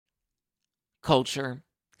Culture,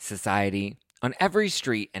 society, on every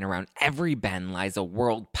street and around every bend lies a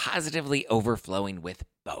world positively overflowing with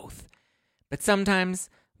both. But sometimes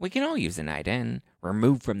we can all use a night in,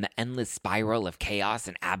 removed from the endless spiral of chaos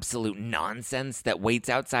and absolute nonsense that waits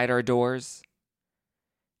outside our doors.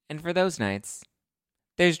 And for those nights,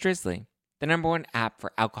 there's Drizzly, the #1 app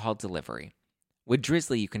for alcohol delivery. With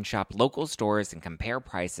Drizzly, you can shop local stores and compare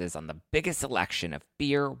prices on the biggest selection of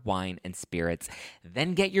beer, wine, and spirits,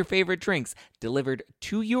 then get your favorite drinks delivered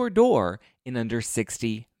to your door in under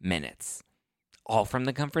 60 minutes. All from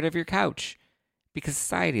the comfort of your couch. Because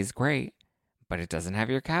society is great, but it doesn't have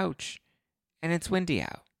your couch. And it's windy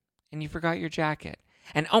out. And you forgot your jacket.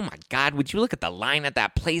 And oh my God, would you look at the line at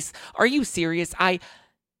that place? Are you serious?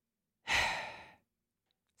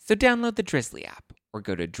 So download the Drizzly app or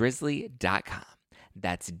go to drizzly.com.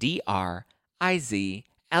 That's DRIZLY.com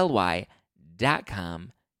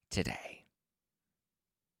today.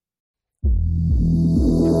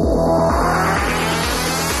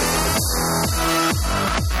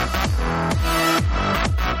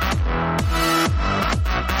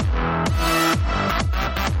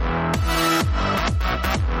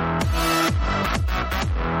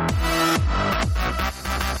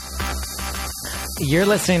 You're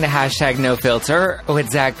listening to #NoFilter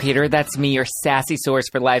with Zach Peter. That's me, your sassy source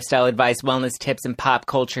for lifestyle advice, wellness tips, and pop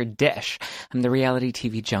culture dish. I'm the reality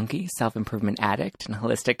TV junkie, self-improvement addict, and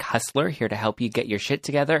holistic hustler here to help you get your shit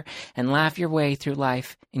together and laugh your way through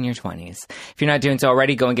life in your 20s. If you're not doing so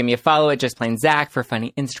already, go and give me a follow at Just Plain Zach for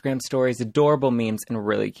funny Instagram stories, adorable memes, and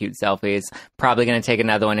really cute selfies. Probably going to take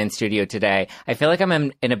another one in studio today. I feel like I'm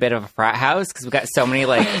in a bit of a frat house because we've got so many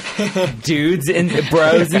dudes and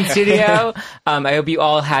bros in studio. I hope you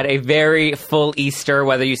all had a very full Easter,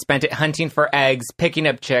 whether you spent it hunting for eggs, picking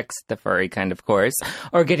up chicks, the furry kind of course,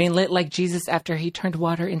 or getting lit like Jesus after he turned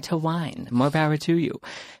water into wine. More power to you.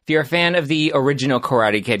 If you're a fan of the original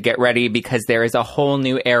Karate Kid, get ready because there is a whole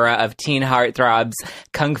new era of teen heartthrobs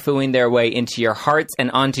kung-fuing their way into your hearts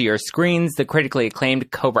and onto your screens. The critically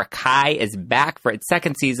acclaimed Cobra Kai is back for its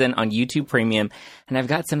second season on YouTube Premium, and I've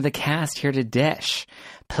got some of the cast here to dish.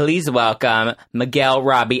 Please welcome Miguel,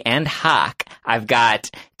 Robbie, and Hawk. I've got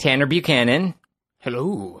Tanner Buchanan.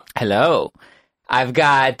 Hello. Hello. I've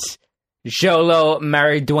got Xolo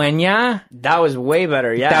Maridueña. That was way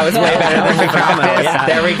better, yeah. That was way better than we practiced. Yeah.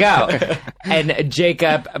 There we go. And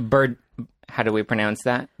Jacob how do we pronounce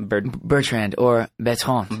that? Bertrand or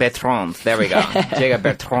Bertrand. Bertrand. There we go. Jacob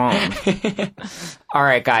Bertrand. All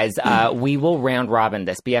right, guys. We will round robin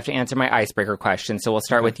this, but you have to answer my icebreaker question. So we'll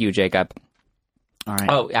start with you, Jacob. All right.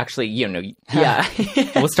 Oh, actually, Yeah.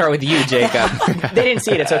 We'll start with you, Jacob. They didn't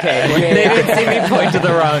see it. It's okay. They didn't see me point to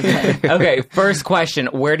the wrong. Okay, first question.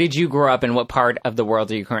 Where did you grow up and what part of the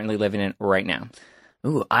world are you currently living in right now?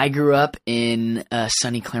 Ooh, I grew up in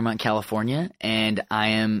sunny Claremont, California, and I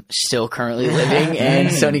am still currently living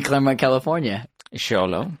in sunny Claremont, California.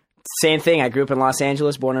 Xolo. Same thing. I grew up in Los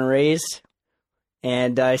Angeles, born and raised.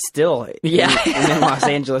 And I still am in Los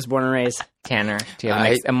Angeles, born and raised. Tanner, do you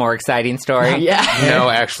have a more exciting story? Yeah. No,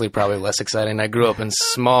 actually, probably less exciting. I grew up in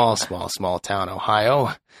small town,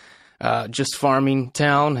 Ohio. Just farming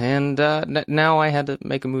town, and now I had to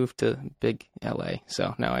make a move to big LA.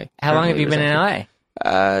 So now How long have you been in LA?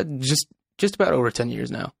 Just about over 10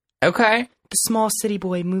 years now. Okay. The small city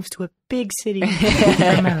boy moves to a big city.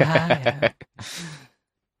 From Ohio.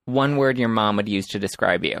 One word your mom would use to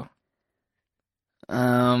describe you.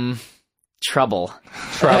 Trouble.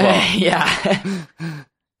 Yeah.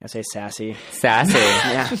 I say sassy. Sassy.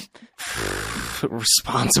 Yeah.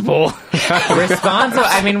 Responsible. Responsible.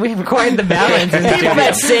 I mean, we've coined the balance. People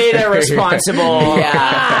that say they're responsible.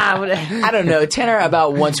 Yeah. I don't know. Tanner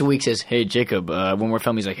about once a week says, "Hey Jacob," when we're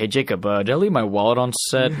filming, he's like, "Hey Jacob, did I leave my wallet on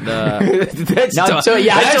set?" That's I totally made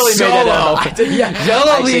that up.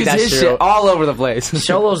 Xolo leaves his shit all over the place.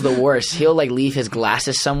 Xolo's the worst. He'll leave his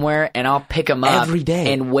glasses somewhere, and I'll pick them up every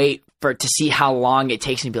day and wait to see how long it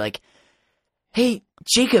takes, and be like, "Hey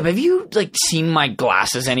Jacob, have you seen my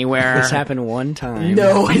glasses anywhere?" This happened one time.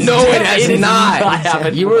 No, it has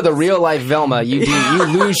not. You were the real life Velma. You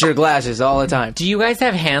lose your glasses all the time. Do you guys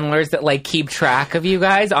have handlers that keep track of you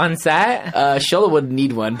guys on set? Xolo would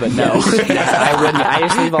need one, but no. I wouldn't. I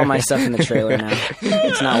just leave all my stuff in the trailer now.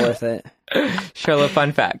 It's not worth it. Xolo,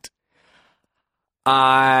 fun fact.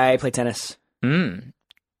 I play tennis.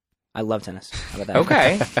 I love tennis. How about that?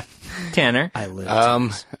 Okay. Tanner. I live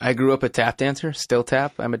tennis. I grew up a tap dancer, still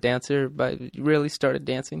tap. I'm a dancer, but really started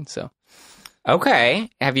dancing, so. Okay.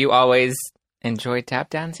 Have you always enjoy tap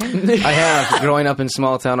dancing? I have, growing up in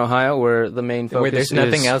small town Ohio, where the main focus Where there's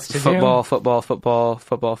nothing is else to do? football.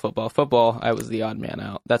 I was the odd man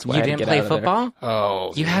out. That's why You I had didn't to get play out of there. football?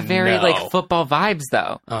 Oh, You have very football vibes,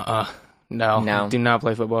 though. No. Do not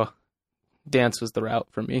play football. Dance was the route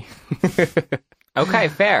for me. Okay,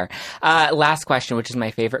 fair. Last question, which is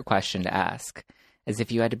my favorite question to ask, is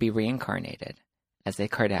if you had to be reincarnated as a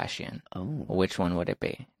Kardashian, which one would it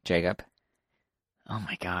be? Jacob? Oh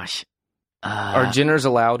my gosh. Are Jenners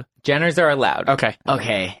allowed? Jenners are allowed. Okay.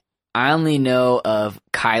 Okay. I only know of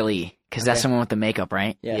Kylie, because that's someone with the makeup,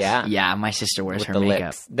 right? Yes. Yeah. Yeah, my sister wears With her the makeup.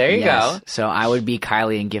 lips. There you go. So I would be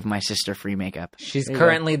Kylie and give my sister free makeup. She's There you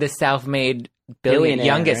currently the self-made Billionaire,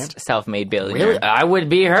 youngest self-made billionaire. Really? I would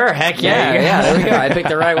be her. Heck yeah. Yeah, there we go. I picked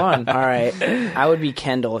the right one. All right. I would be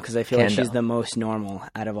Kendall because I feel like Kendall. she's the most normal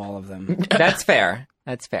out of all of them. That's fair.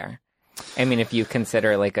 That's fair. I mean, if you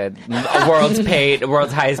consider like a world's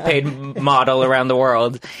highest paid model around the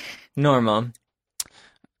world, normal.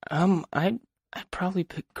 I'd probably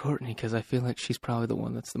pick Courtney because I feel like she's probably the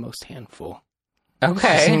one that's the most handful.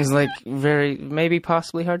 Okay. She seems like maybe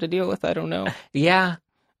possibly hard to deal with. I don't know. Yeah.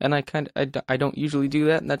 And I don't usually do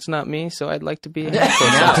that, and that's not me. So I'd like to be. No.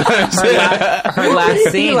 Her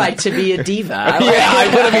last scene. You like to be a diva.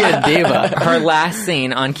 I want to be a diva. Her last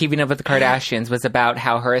scene on Keeping Up with the Kardashians was about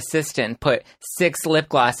how her assistant put 6 lip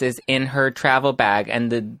glosses in her travel bag,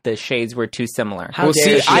 and the shades were too similar. Well,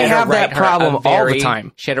 see, I have that problem all the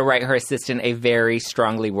time. She had to write her assistant a very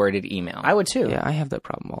strongly worded email. I would too. Yeah, I have that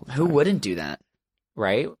problem all the time. Who wouldn't do that?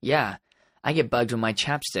 Right? Yeah. I get bugged when my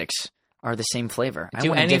chapsticks are the same flavor.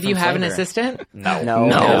 Do any of you have an assistant? No.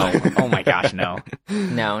 Oh my gosh, no.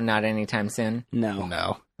 No, not anytime soon.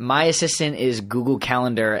 No. My assistant is Google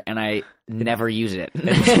Calendar, and I never use it.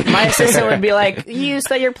 My assistant would be like,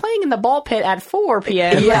 so you're playing in the ball pit at 4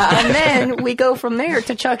 p.m. Yeah. And then we go from there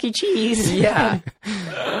to Chuck E. Cheese. Yeah.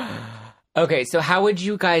 Okay, so how would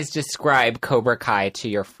you guys describe Cobra Kai to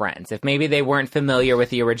your friends if maybe they weren't familiar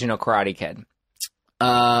with the original Karate Kid?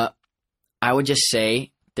 I would just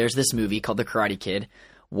say there's this movie called The Karate Kid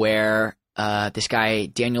where this guy,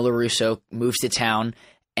 Daniel LaRusso, moves to town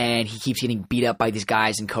and he keeps getting beat up by these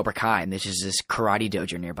guys in Cobra Kai, and there's just this karate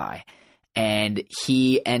dojo nearby. And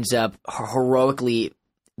he ends up heroically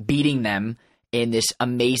beating them in this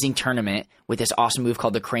amazing tournament with this awesome move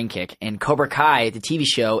called the crane kick. And Cobra Kai, the TV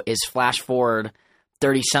show, is flash forward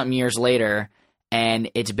 30-something years later, and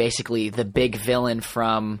it's basically the big villain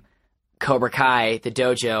from Cobra Kai, the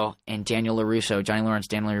dojo, and Daniel LaRusso, Johnny Lawrence,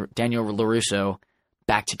 Daniel LaRusso,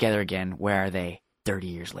 back together again. Where are they 30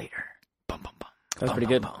 years later? Bum, bum, bum. That's pretty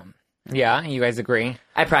good. Yeah, you guys agree?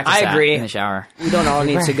 I practice I that agree. in the shower. We don't all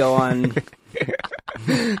need to go on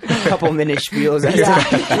a couple minute spiels.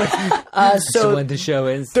 So what the show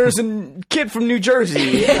is. there's a kid from New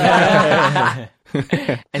Jersey.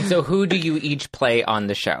 And so who do you each play on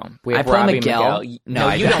the show? We I play Miguel. No,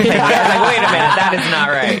 you don't play Miguel. I was like, wait a minute, that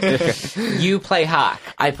is not right. You play Hawk.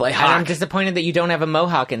 I play And Hawk. I'm disappointed that you don't have a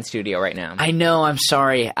mohawk in studio right now. I know, I'm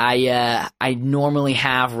sorry. I normally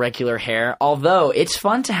have regular hair, although it's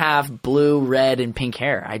fun to have blue, red, and pink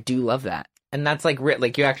hair. I do love that. And that's like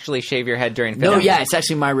you actually shave your head during No, filming. yeah, it's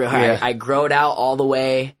actually my real hair. Yeah. I grow it out all the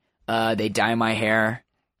way. They dye my hair.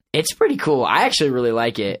 It's pretty cool. I actually really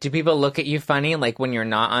like it. Do people look at you funny, like when you're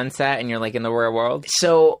not on set and you're like in the real world?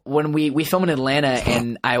 So when we film in Atlanta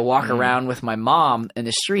and I walk around with my mom in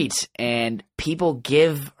the streets and people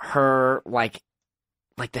give her like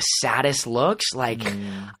the saddest looks, like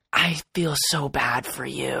I feel so bad for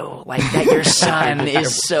you, like that your son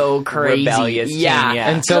is so crazy. Rebellious teen, yeah.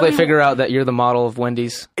 Until they figure out that you're the model of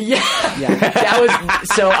Wendy's. Yeah. That was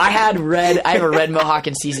so. I have a red mohawk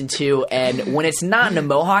in season 2, and when it's not in a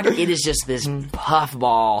mohawk, it is just this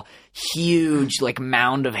puffball, huge like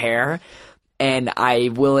mound of hair. And I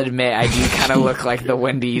will admit, I do kind of look like the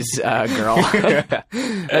Wendy's girl.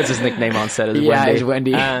 That's his nickname on set. Is Yeah, Wendy. it's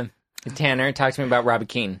Wendy. Tanner, talk to me about Robbie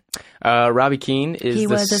Keane. Robbie Keane is He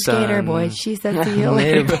the was a son. skater boy. She said, "See you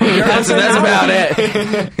later." that's about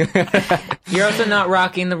it. You're also not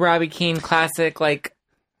rocking the Robbie Keane classic, like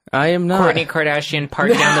I am not. Kourtney Kardashian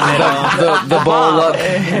parked down the middle. the bowl up,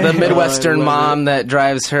 the Midwestern mom that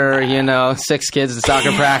drives her, 6 kids to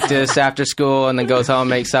soccer practice after school and then goes home,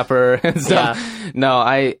 makes supper and stuff. Yeah. No,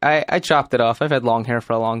 I chopped it off. I've had long hair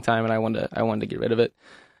for a long time and I wanted to get rid of it.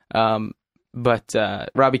 But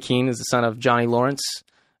Robbie Keane is the son of Johnny Lawrence.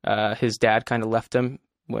 His dad kind of left him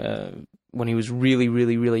when he was really,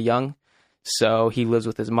 really, really young. So he lives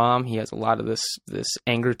with his mom. He has a lot of this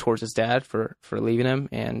anger towards his dad for leaving him.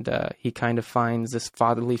 And he kind of finds this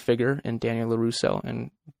fatherly figure in Daniel LaRusso.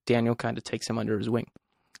 And Daniel kind of takes him under his wing.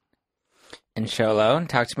 And Xolo,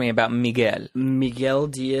 talk to me about Miguel. Miguel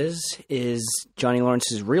Diaz is Johnny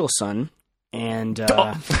Lawrence's real son. And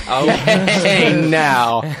Hey,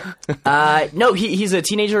 now. no, he's a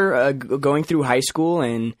teenager going through high school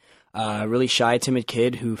and really shy, timid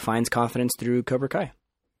kid who finds confidence through Cobra Kai.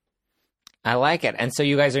 I like it. And so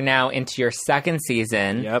you guys are now into your second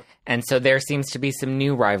season. Yep. And so there seems to be some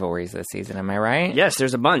new rivalries this season. Am I right? Yes,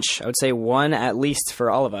 there's a bunch. I would say one at least for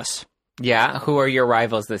all of us. Yeah. Who are your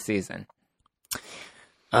rivals this season?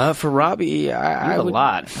 For Robbie, I have would, a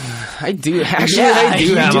lot. I do. Actually, Yeah, I do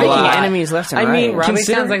you're have a making lot. enemies left and I right. mean, Robbie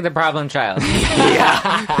Consider- sounds like the problem child.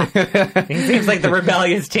 Yeah. He seems like the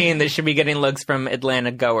rebellious teen that should be getting looks from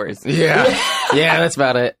Atlanta goers. Yeah. Yeah, that's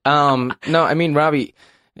about it. No, I mean, Robbie,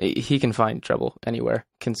 he can find trouble anywhere,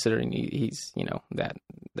 considering he's, that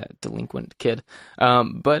delinquent kid.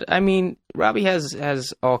 But I mean, Robbie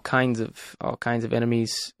has all kinds of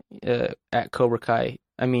enemies at Cobra Kai.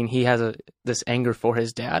 I mean, he has this anger for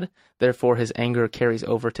his dad. Therefore, his anger carries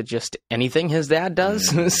over to just anything his dad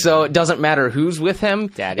does. So it doesn't matter who's with him.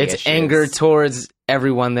 Daddy it's issues. anger towards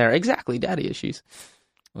everyone there. Exactly, daddy issues.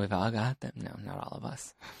 We've all got them. No, not all of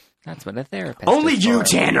us. That's what a therapist Only is you, for.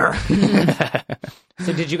 Tanner.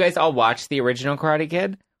 So did you guys all watch the original Karate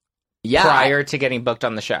Kid Yeah. prior to getting booked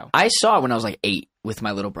on the show? I saw it when I was like 8 with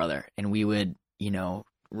my little brother, and we would,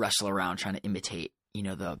 wrestle around trying to imitate,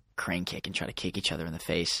 the crane kick and try to kick each other in the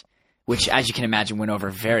face, which, as you can imagine, went over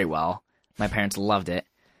very well. My parents loved it.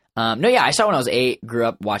 I saw it when I was 8, grew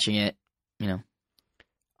up watching it,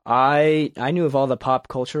 I knew of all the pop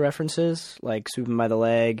culture references, like sweeping by the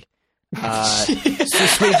leg, sweep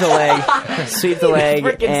the leg,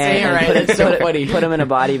 Freaking say it right. put, It's so funny. put him in a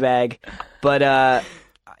body bag. But I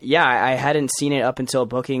hadn't seen it up until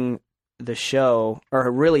booking the show, or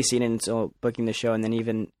really seen it until booking the show, and then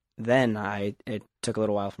even then, it took a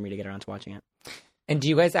little while for me to get around to watching it. And do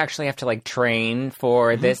you guys actually have to train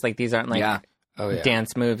for this? Like these aren't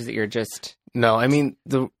dance moves that you're just... No, I mean,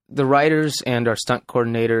 the writers and our stunt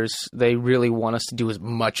coordinators, they really want us to do as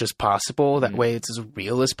much as possible. That way it's as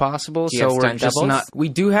real as possible. Do you have stunt doubles? We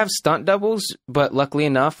do have stunt doubles, but luckily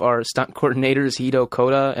enough, our stunt coordinators, Hito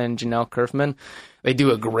Koda and Janelle Kerfman, they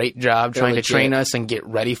do a great job trying to train us and get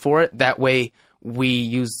ready for it. That way we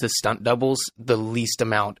use the stunt doubles the least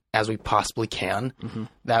amount as we possibly can. Mm-hmm.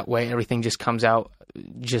 That way everything just comes out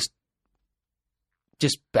just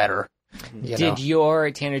better. Did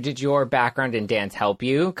your background in dance help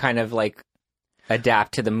you kind of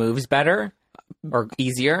adapt to the moves better or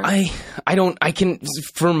easier? I can only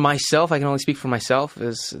speak for myself,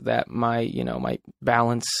 is that my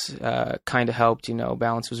balance kind of helped.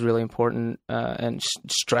 Balance was really important, and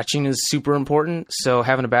stretching is super important. So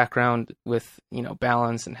having a background with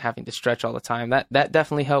balance and having to stretch all the time, that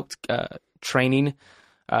definitely helped training.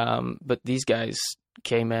 But these guys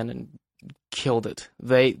came in and killed it.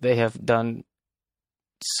 They have done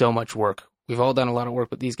so much work. We've all done a lot of work,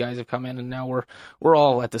 but these guys have come in, and now we're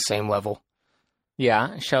all at the same level. Yeah,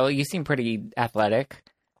 Xolo, you seem pretty athletic.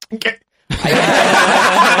 He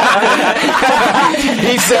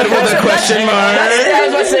said with a question mark. I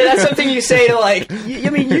was about to say, that's something you say to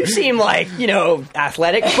you seem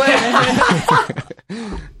athletic, but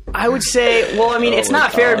I would say, it's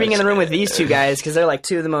not fair being in the room with these two guys because they're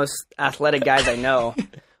two of the most athletic guys I know.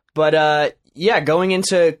 But going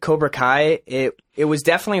into Cobra Kai, it was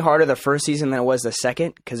definitely harder the first season than it was the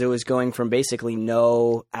second, because it was going from basically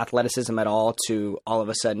no athleticism at all to all of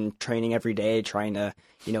a sudden training every day, trying to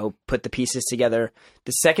put the pieces together.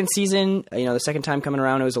 The second season, the second time coming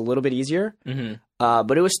around, it was a little bit easier,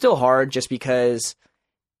 but it was still hard just because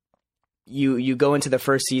you go into the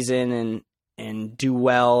first season and do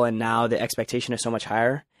well, and now the expectation is so much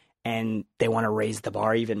higher, and they want to raise the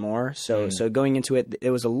bar even more. So going into it,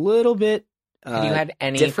 it was a little bit Have you had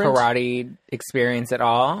any different. karate experience at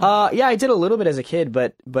all? Yeah, I did a little bit as a kid,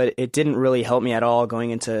 but it didn't really help me at all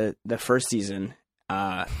going into the first season,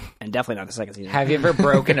 and definitely not the second season. Have you ever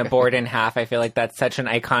broken a board in half? I feel like that's such an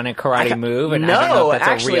iconic karate move, and no, I don't know if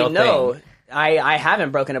that's actually, a real no. thing. I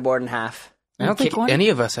haven't broken a board in half. I don't think any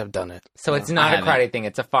of us have done it. So it's not a karate thing;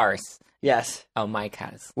 it's a farce. Yes. Oh, Mike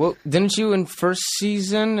has. Well, didn't you in first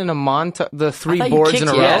season in a montage, the 3 thought you boards kicked in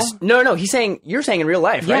a it. row? Yes. No. You're saying in real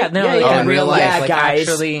life, right? Yeah, no, in real life. Yeah, guys.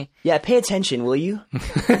 Actually, Yeah, pay attention, will you?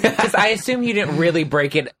 because I assume you didn't really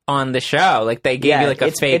break it on the show. Like they gave you a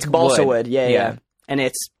it's, fake It's balsa wood. Yeah. Yeah. And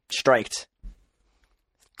it's striked.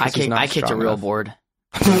 This is not I kicked a strong real enough. board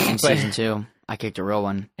in season 2. I kicked a real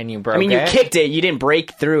one. And you broke I mean, you it? kicked it. You didn't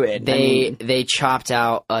break through it. They chopped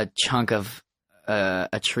out a chunk of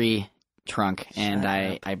a tree trunk, and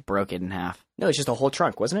I broke it in half. No, it's just a whole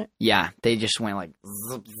trunk, wasn't it? Yeah, they just went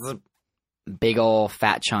zip, zip. big old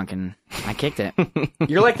fat chunk, and I kicked it.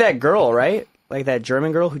 You're like that girl, right? Like that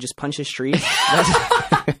German girl who just punches streets.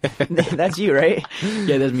 That's you, right?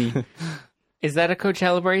 Yeah, that's me. Is that a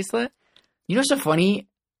Coachella bracelet? You know what's so funny?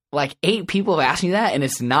 Like 8 people have asked me that, and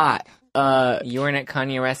it's not. You weren't at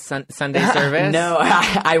Kanye West's Sunday service? No,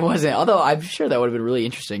 I wasn't. Although I'm sure that would have been really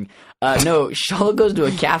interesting. No, Xolo goes to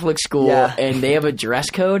a Catholic school, and they have a dress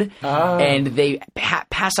code, and they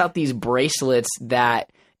pass out these bracelets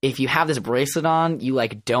that if you have this bracelet on, you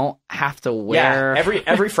like don't have to wear. Yeah,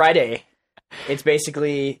 every Friday, it's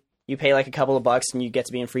basically you pay like a couple of bucks and you get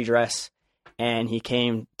to be in free dress. And he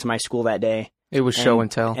came to my school that day. It was show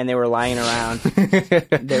and tell. And they were lying around.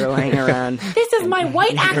 This is my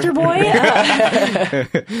white actor boy.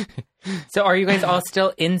 So are you guys all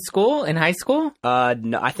still in school, in high school?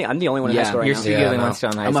 No, I think I'm the only one in high school right You're now. the only one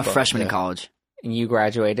still in high I'm school. a freshman in college. And you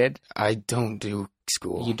graduated? I don't do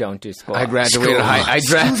school. You don't do school. I graduated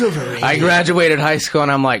I graduated high school,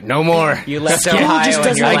 and I'm like, no more. You left School Ohio just and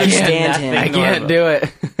doesn't you're like, understand nothing him. I can't do it.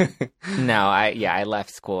 No, I left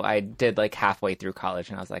school. I did like halfway through college,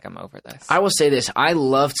 and I was like, I'm over this. I will say this: I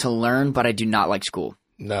love to learn, but I do not like school.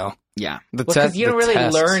 No. Yeah, Because you don't really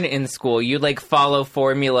learn in school. You like follow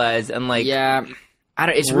formulas and like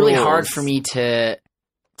it's really hard for me to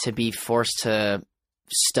be forced to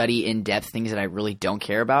study in depth things that I really don't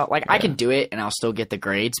care about. Like I can do it and I'll still get the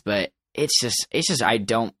grades, but it's just I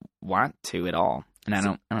don't want to at all, and I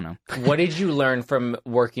don't know. What did you learn from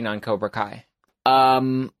working on Cobra Kai?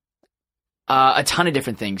 A ton of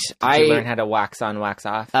different things. Did you learn how to wax on, wax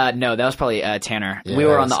off? No, that was probably Tanner. Yeah, we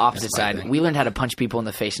were on the opposite that's my side. thing. We learned how to punch people in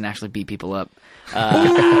the face and actually beat people up. No,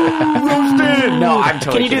 I'm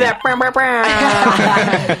totally Can you do that?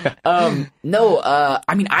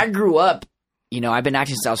 I mean, I grew up, I've been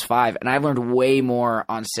acting since I was 5, and I've learned way more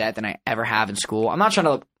on set than I ever have in school. I'm not trying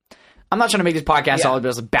to make this podcast all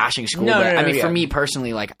about bashing school, for me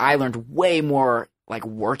personally, like, I learned way more, like,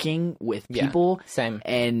 working with people. Same.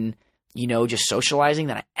 And, just socializing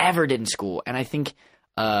than I ever did in school. And I think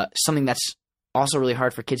something that's also really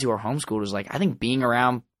hard for kids who are homeschooled is, like, I think being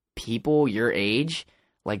around people your age,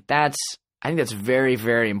 like, I think that's very,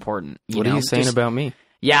 very important. What are you saying about me?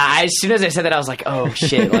 Yeah, as soon as I said that, I was like, oh,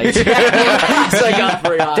 shit. Like, it's like, I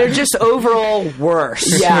forgot. They're just overall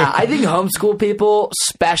worse. Yeah, I think homeschool people,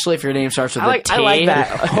 especially if your name starts with a T. I like that.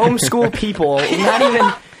 Homeschool people, not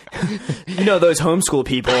even, those homeschool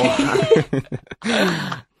people.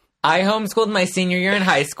 I homeschooled my senior year in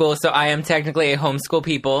high school, so I am technically a homeschool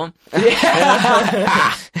people. For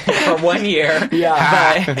 1 year.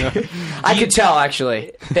 Yeah. But I could tell,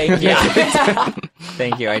 actually. Thank you.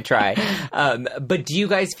 Thank you. I try. But do you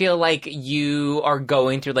guys feel like you are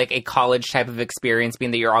going through like a college type of experience,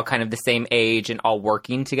 being that you're all kind of the same age and all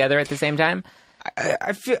working together at the same time?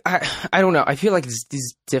 I feel I don't know. I feel like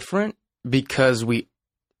it's different because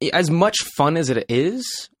as much fun as it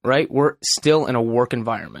is, right? We're still in a work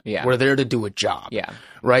environment. Yeah. We're there to do a job. Yeah.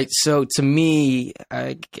 Right. So to me,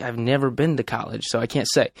 I've never been to college, so I can't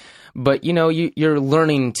say. But you're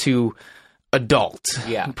learning to adult,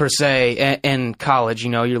 per se, in college.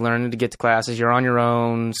 You're learning to get to classes. You're on your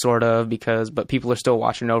own, sort of, but people are still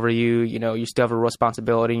watching over you. You still have a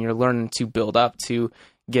responsibility, and you're learning to build up to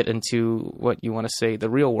get into what you want to say, the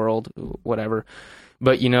real world, whatever.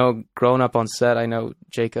 But, growing up on set, I know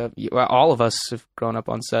Jacob, all of us have grown up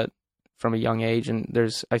on set from a young age, and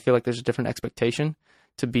I feel like there's a different expectation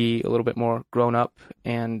to be a little bit more grown up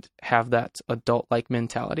and have that adult-like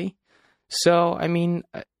mentality. So, I mean,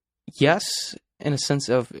 yes, in a sense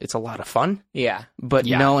of it's a lot of fun. Yeah. But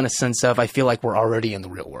no, in a sense of I feel like we're already in the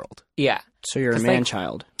real world. Yeah. So you're a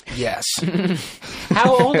man-child. Yes.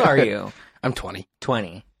 How old are you? I'm 20.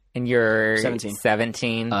 20. And you're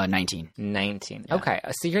 17? 19. 19. Yeah. Okay.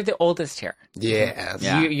 So you're the oldest here. Yes.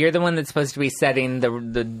 You're the one that's supposed to be setting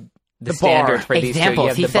the standard for these two.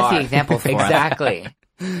 Examples. He sets the example for us. Exactly.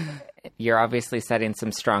 You're obviously setting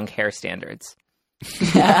some strong hair standards.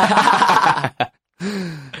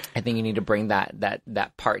 I think you need to bring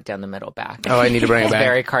that part down the middle back. Oh, I need to bring it back.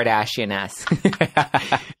 Very Kardashian-esque.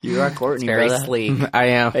 You are Courtney, Very brother. sleek. I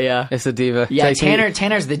am. Yeah. It's a diva. Yeah,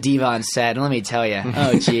 Tanner's the diva on set, and let me tell you.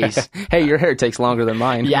 Oh, jeez. Hey, your hair takes longer than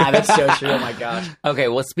mine. Yeah, that's so true. Oh, my gosh. Okay,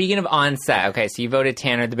 well, speaking of on set, okay, so you voted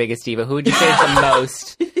Tanner the biggest diva. Who would you say is the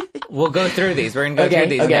most? We'll go through these. We're going to go through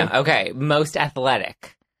these now. Okay, most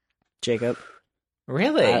athletic. Jacob.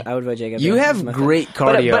 Really? I would vote Jacob. You have great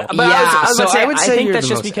cardio. But I would say you're that's the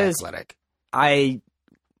just most because athletic. I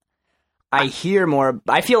hear more.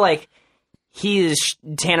 I feel like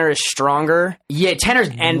Tanner is stronger. Yeah, Tanner's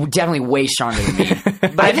definitely way stronger than me.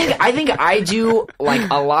 But I think I do like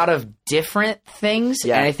a lot of different things,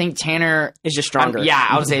 and I think Tanner is just stronger.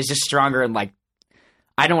 I would say is just stronger, and like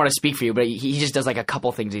I don't want to speak for you, but he just does like a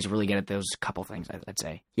couple things. He's really good at those couple things. I'd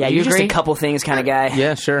say. Yeah, you're just a couple things kind of guy.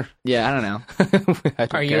 Yeah, sure. Yeah, I don't know.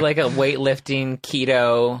 Are you like a weightlifting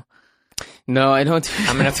keto? No, I don't.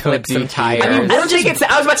 I'm gonna flip some tires. I don't think it's.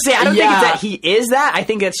 I was about to say. I don't think it's that he is that. I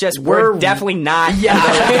think it's just we're definitely not.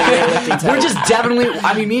 Yeah, we're just definitely.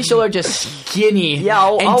 I mean, me and Xolo are just skinny.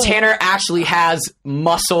 Yeah, and Tanner actually has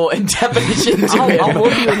muscle and definition to it. I'll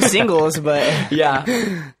hold you in singles, but yeah.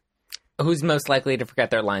 Who's most likely to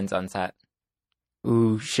forget their lines on set?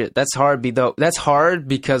 Ooh, shit. That's hard. That's hard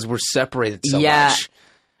because we're separated so much.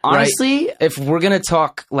 Honestly, right? If we're gonna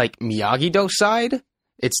talk like Miyagi-Do side.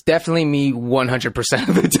 It's definitely me 100%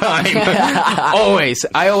 of the time. Always.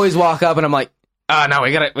 I always walk up and I'm like, oh, no,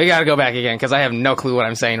 we gotta go back again because I have no clue what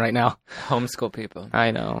I'm saying right now. Homeschool people.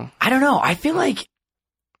 I know. I don't know. I feel like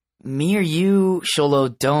me or you,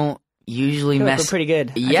 Xolo, don't usually mess. We're pretty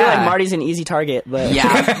good. Yeah. I feel like Marty's an easy target, but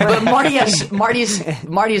yeah. But Marty's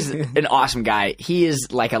an awesome guy. He is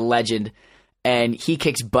like a legend, and he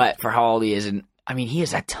kicks butt for how old he is. And I mean, he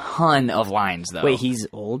has a ton of lines though. Wait, he's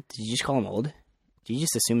old? Did you just call him old? Did you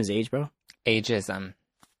just assume his age, bro? Ageism.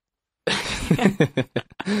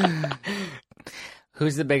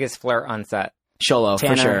 Who's the biggest flirt on set? Xolo,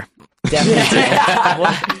 Tanner. for sure.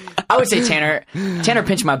 Definitely. I would say Tanner. Tanner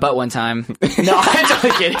pinched my butt one time. No, I'm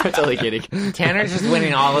totally kidding. Tanner's just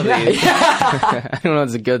winning all of these. I don't know if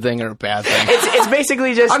it's a good thing or a bad thing. It's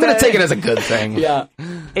basically just. I'm gonna take it as a good thing. Yeah.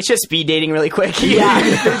 It's just speed dating really quick.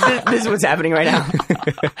 Yeah. This is what's happening right now.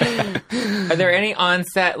 Are there any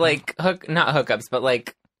on-set, like, not hookups, but,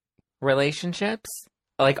 like, relationships?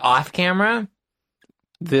 Like, off-camera?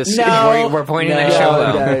 We're pointing at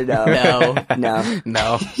Xolo.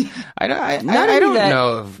 No. I don't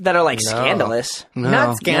know. That are, like, scandalous. No.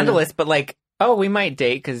 Not scandalous, but, like, oh, we might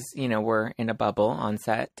date because, you know, we're in a bubble on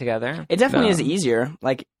set together. It definitely is easier.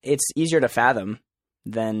 Like, it's easier to fathom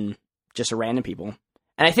than just random people.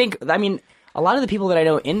 And I think, I mean, a lot of the people that I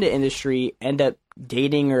know in the industry end up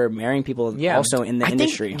dating or marrying people also in the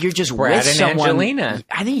industry. Think you're just Brad with and someone. Angelina.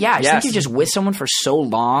 I think I think you're just with someone for so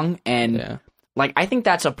long, and like I think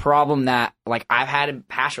that's a problem that like I've had in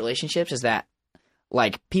past relationships is that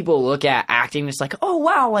like people look at acting, it's like, oh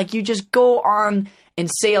wow, like you just go on and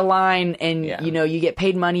say a line and you know you get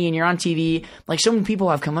paid money and you're on TV. Like so many people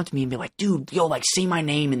have come up to me and be like, dude, yo, like say my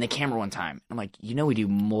name in the camera one time. I'm like, you know we do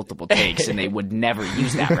multiple takes and they would never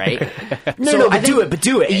use that, right? But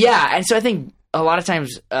do it. Yeah, and so I think a lot of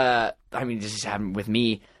times, I mean, this has happened with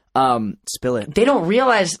me. Spill it. They don't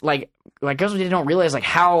realize like girls they don't realize like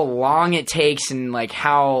how long it takes and like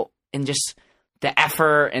how and just the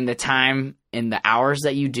effort and the time and the hours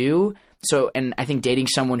that you do. So, and I think dating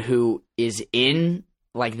someone who is in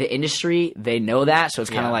like the industry, they know that. So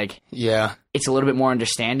it's kind of like, it's a little bit more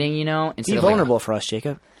understanding, you know? Be vulnerable for us,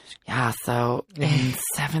 Jacob. Yeah, so in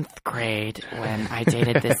 7th grade, when I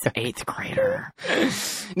dated this 8th grader.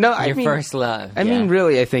 No, I mean, first love. I mean,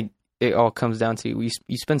 really, I think it all comes down to you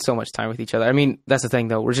spend so much time with each other. I mean, that's the thing,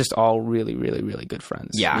 though. We're just all really, really, really good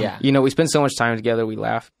friends. Yeah. You know, we spend so much time together. We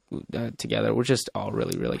laugh together. We're just all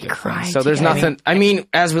really, really good friends. So together. there's nothing. I mean,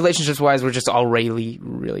 as relationships-wise, we're just all really,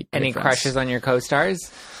 really good Any friends. crushes on your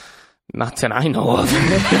co-stars? Not that I know of.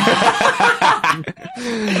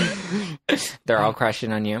 They're all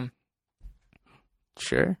crushing on you.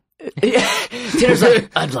 Sure. Tanner's like,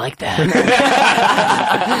 I'd like that.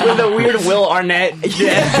 With a weird Will Arnett.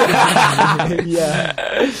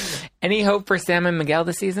 Yeah. Any hope for Sam and Miguel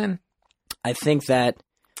this season? I think that.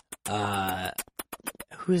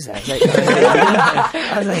 Who is that?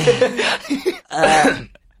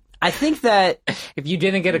 I think that If you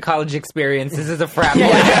didn't get a college experience, this is a frat boy.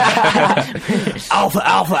 Alpha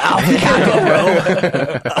Kappa, bro.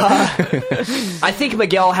 I think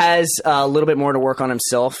Miguel has a little bit more to work on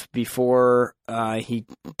himself before he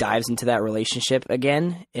dives into that relationship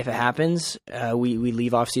again. If it happens, we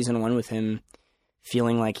leave off season 1 with him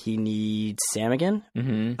feeling like he needs Sam again.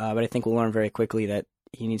 Mm-hmm. But I think we'll learn very quickly that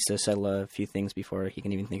he needs to settle a few things before he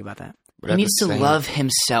can even think about that. He needs to love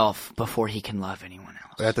himself before he can love anyone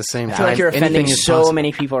else. But at the same I time, feel like you're offending anything is so possible.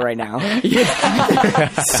 many people right now.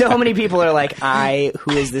 So many people are like,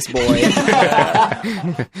 who is this boy? They're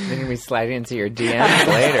going to be sliding into your DMs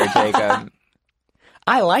later, Jacob.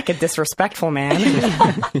 I like a disrespectful man.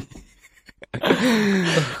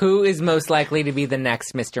 Who is most likely to be the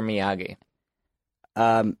next Mr. Miyagi?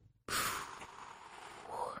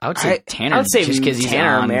 I would say Tanner. I would say just because he's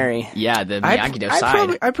Tanner or on Mary. Yeah, the Miyagi-Do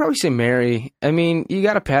side. I'd probably say Mary. I mean, you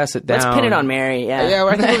got to pass it down. Let's pin it on Mary. Yeah. Yeah,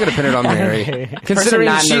 I think we're gonna pin it on Mary. Considering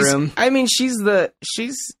not in the room. I mean, she's the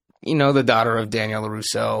daughter of Daniel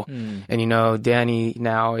LaRusso, and Danny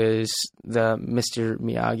now is the Mr.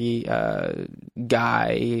 Miyagi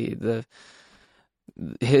guy.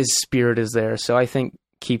 His spirit is there, so I think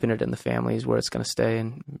keeping it in the family is where it's going to stay,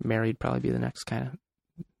 and Mary'd probably be the next kind of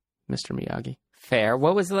Mr. Miyagi. Fair.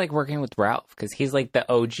 What was it like working with Ralph? Because he's like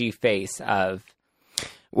the OG face of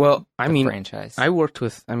the franchise. I worked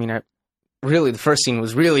with. Really, the first scene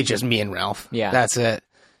was really just me and Ralph. Yeah, that's it.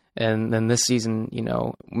 And then this season,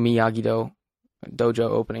 Miyagi-Do dojo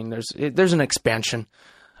opening. There's an expansion,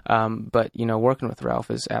 but working with Ralph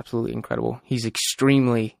is absolutely incredible. He's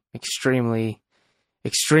extremely, extremely,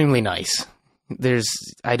 extremely nice.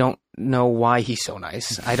 I don't know why he's so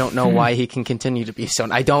nice. I don't know why he can continue to be so.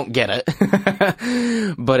 I don't get it,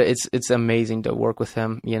 but it's amazing to work with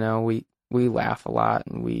him. We laugh a lot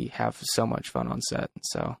and we have so much fun on set.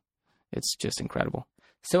 So it's just incredible.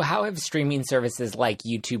 So how have streaming services like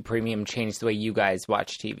YouTube Premium changed the way you guys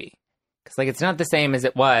watch TV? Because it's not the same as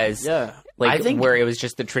it was. Yeah, I think where it was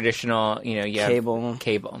just the traditional, cable.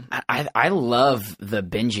 I love the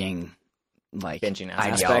binging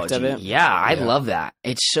aspect of it. Yeah, I love that.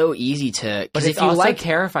 It's so easy to. But it's also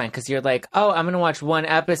terrifying because you're like, oh, I'm gonna watch one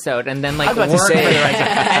episode and then work for the rest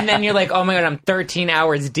and then you're like, oh my god, I'm 13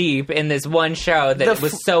 hours deep in this one show that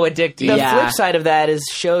was so addicting. The flip side of that is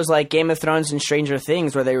shows like Game of Thrones and Stranger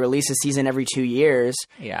Things where they release a season every 2 years,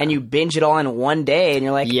 and you binge it all in one day, and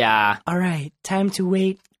you're like, all right, time to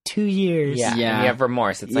wait 2 years. Yeah, and you have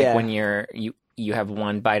remorse. It's like when you have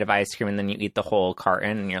one bite of ice cream and then you eat the whole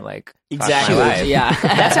carton and you're like, exactly. Yeah,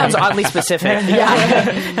 that sounds oddly specific.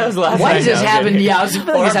 That was why does this happen? Yeah, I was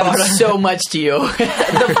feeling this happened so much to you.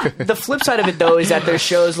 The flip side of it though is that there's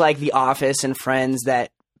shows like The Office and Friends that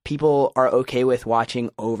people are okay with watching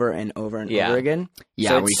over and over and over again. Yeah,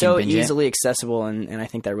 so it's so easily accessible, and I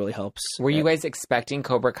think that really helps. Were you guys expecting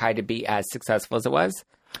Cobra Kai to be as successful as it was?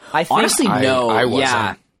 I think, honestly, no. I wasn't.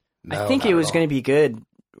 Yeah, I think it was going to be good.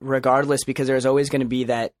 Regardless, because there's always going to be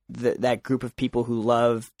that group of people who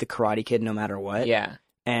love the Karate Kid no matter what,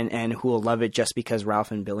 and who will love it just because Ralph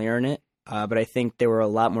and Billy are in it. But I think there were a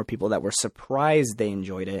lot more people that were surprised they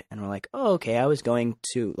enjoyed it and were like, "Oh, okay." I was going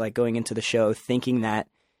into the show thinking that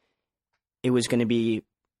it was going to be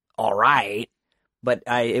all right, but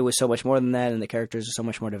it was so much more than that, and the characters are so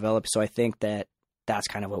much more developed. So I think that's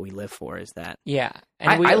kind of what we live for, is that. Yeah.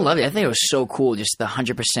 And I loved it. I think it was so cool. Just the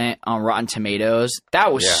 100% on Rotten Tomatoes.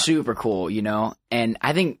 That was super cool, And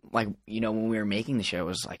I think, when we were making the show, it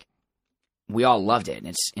was like, we all loved it.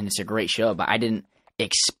 And it's a great show, but I didn't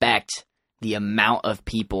expect the amount of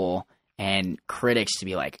people and critics to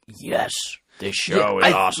be like, yes, this show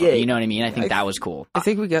is awesome. Yeah, you know what I mean? I think that was cool. I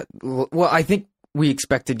think we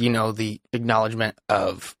expected, the acknowledgement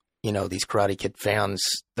of, these Karate Kid fans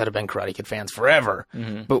that have been Karate Kid fans forever,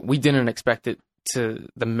 but we didn't expect it to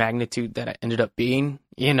the magnitude that it ended up being.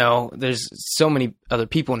 There's so many other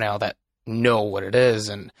people now that know what it is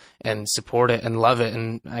and support it and love it.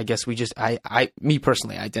 And I guess me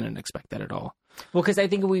personally, I didn't expect that at all. Well, because I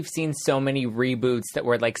think we've seen so many reboots that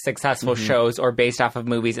were successful shows or based off of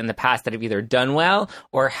movies in the past that have either done well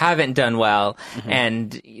or haven't done well.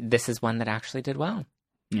 And this is one that actually did well.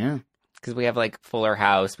 Yeah. Because we have Fuller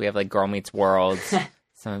House, we have Girl Meets World.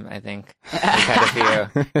 Some, I think, we've had a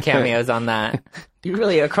few cameos on that. You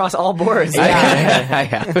really across all boards. I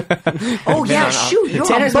have. Oh yeah, shoot! You're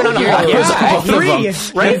Tanner's been on all three,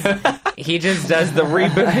 right? He just does the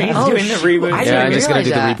reboot. He's doing the reboot. I'm just gonna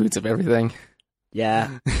do the reboots of everything.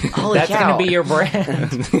 Yeah. That's gonna be your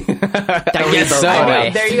brand. There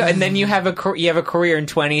you go. And then you have a career in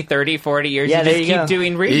 20, 30, 40 years. Yeah, you just keep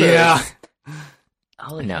doing reboots. Yeah.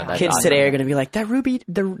 Holy no, kids today are going to be like, that Ruby,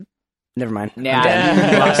 never mind.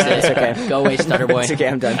 Yeah, you lost it. It's okay. Go away, Stutter Boy. It's okay,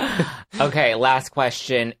 I'm done. Okay, last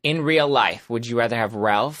question. In real life, would you rather have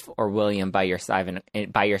Ralph or William by your side in a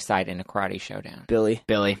karate showdown? Billy.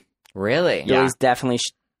 Really? Billy's definitely...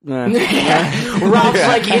 Ralph's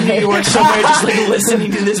in New York somewhere just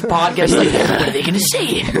listening to this podcast what are they going to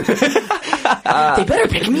say? They better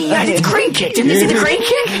pick me. I did the crane kick. Didn't you see the crane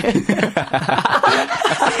kick?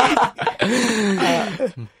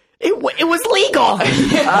 It was legal.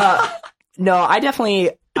 No, I definitely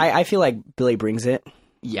I feel like Billy brings it.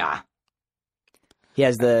 Yeah. He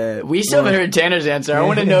has the... We still haven't heard Tanner's answer. I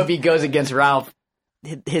want to know if he goes against Ralph.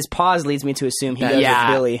 His pause leads me to assume he goes with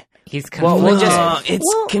Billy. He's conflicted.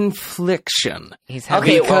 Confliction. He's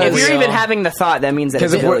okay, well, if you're even having the thought, that means that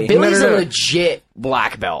it's Billy. Billy's a legit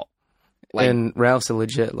black belt. and Ralph's a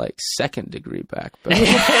legit like second-degree back belt. But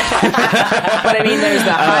I mean, there's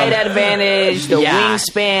the height advantage, the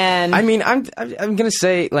wingspan. I mean, I'm gonna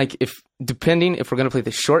say like if we're gonna play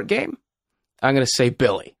the short game, I'm gonna say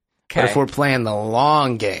Billy. But if we're playing the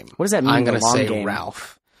long game, what does that mean? I'm gonna say game?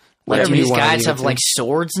 Ralph. Like, do Whatever these you wanna guys leave have it like to.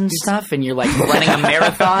 swords and stuff, and you're like running a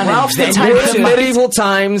marathon? Ralph's the and type We're of in medieval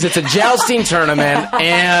times. It's a jousting tournament,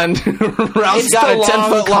 and Ralph's It's got a the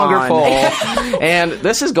 10-foot long longer con. pole. And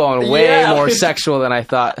this is going way more sexual than I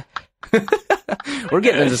thought. We're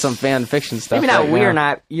getting into some fan fiction stuff. Maybe not. right We're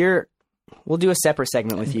now. not. We'll do a separate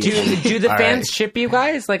segment with you. Do the All fans right. ship you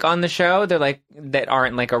guys like on the show? They're like that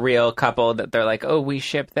aren't like a real couple. That they're like, oh, we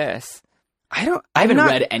ship this. I haven't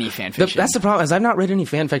read any fan fiction. That's the problem. Is I've not read any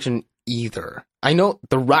fan fiction either. I know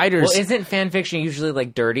the writers. Well, isn't fan fiction usually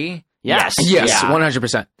like dirty? Yes. Yes, Yeah.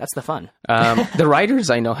 100%. That's the fun. The writers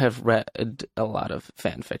I know have read a lot of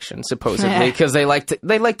fan fiction, supposedly, because they like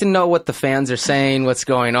to know what the fans are saying, what's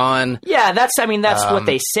going on. Yeah, that's what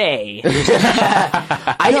they say.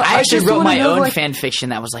 I actually just wrote wanna my know, own like- fan fiction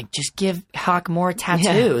that was like, just give Hawk more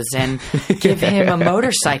tattoos and give him a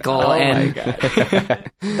motorcycle. and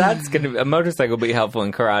That's a motorcycle be helpful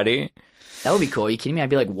in karate. that would be cool. Are you kidding me? I'd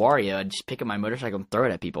be like Wario. I'd just pick up my motorcycle and throw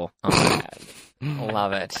it at people.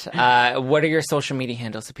 Love it. What are your social media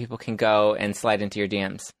handles so people can go and slide into your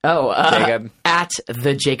DMs? Jacob. At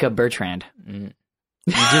the Jacob Bertrand. You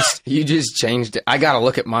just changed it. I gotta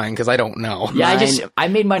look at mine because I don't know. Yeah, I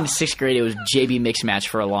made mine in 6th grade. It was JB Mix Match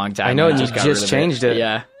for a long time. I know, and you got rid just of changed it.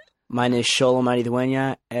 Yeah. Mine is Xolo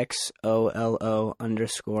Maridueña,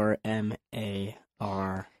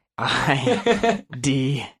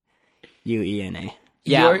 XOLO_MARIDUENA.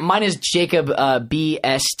 Yeah, mine is Jacob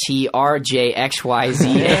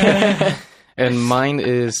BSTRJXYZ. And mine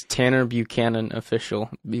is Tanner Buchanan Official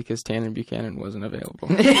because Tanner Buchanan wasn't available.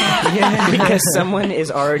 Because someone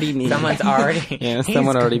is already me. Someone's already. Yeah,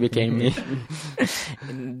 someone already became me.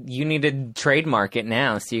 You need to trademark it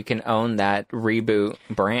now so you can own that reboot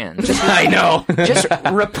brand. I know. Just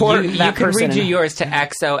report you that can person. redo yours to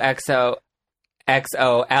XOXO.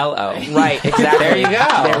 XOLO. Right, exactly. There you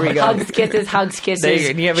go. There we go. Hugs, kisses, hugs, kisses. There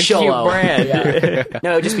you have a Xolo. cute brand.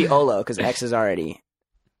 No, it'd just be Olo because X is already.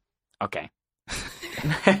 Okay.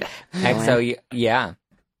 XO, yeah.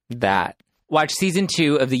 That. Watch season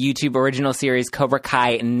 2 of the YouTube original series Cobra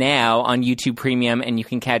Kai now on YouTube Premium, and you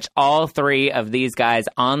can catch all 3 of these guys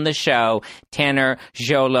on the show, Tanner,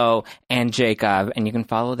 Xolo, and Jacob, and you can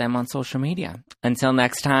follow them on social media. Until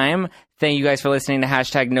next time, thank you guys for listening to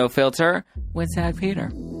 #NoFilter with Zach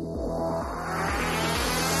Peter.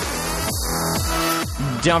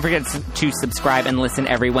 Don't forget to subscribe and listen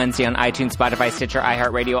every Wednesday on iTunes, Spotify, Stitcher,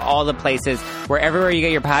 iHeartRadio, all the places, everywhere you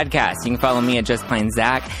get your podcasts. You can follow me at Just Plain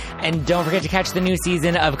Zach. And don't forget to catch the new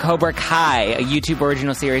season of Cobra Kai, a YouTube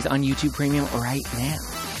original series on YouTube Premium right now.